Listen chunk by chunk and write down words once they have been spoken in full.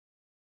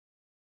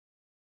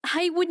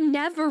I would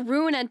never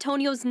ruin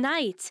Antonio's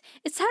night.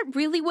 Is that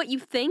really what you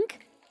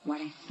think?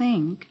 What I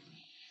think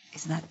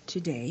is that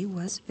today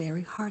was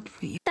very hard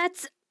for you.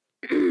 That's...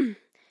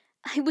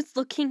 I was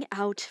looking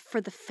out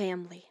for the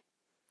family.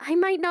 I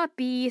might not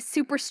be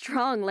super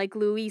strong like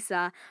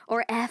Luisa,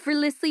 or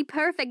effortlessly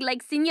perfect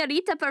like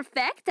Señorita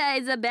Perfecta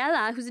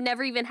Isabella, who's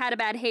never even had a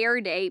bad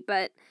hair day,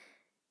 but...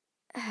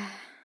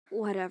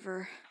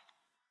 whatever.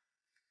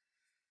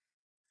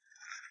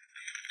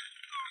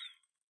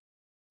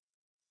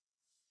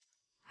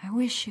 I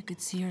wish you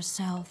could see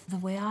yourself the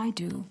way I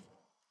do.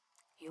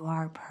 You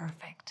are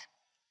perfect.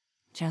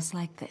 Just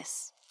like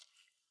this.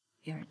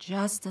 You're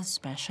just as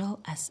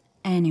special as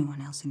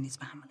anyone else in this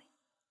family.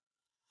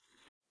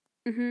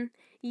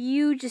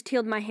 You just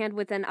healed my hand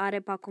with an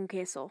arepa con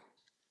queso.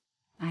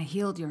 I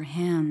healed your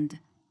hand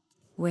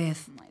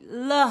with my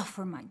love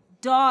for my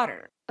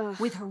daughter.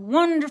 With her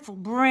wonderful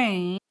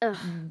brain,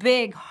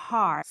 big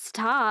heart,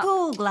 Stop.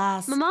 full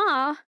glass.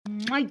 Mama.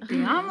 Ay,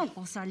 te amo,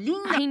 cosa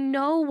linda. I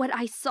know what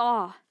I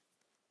saw.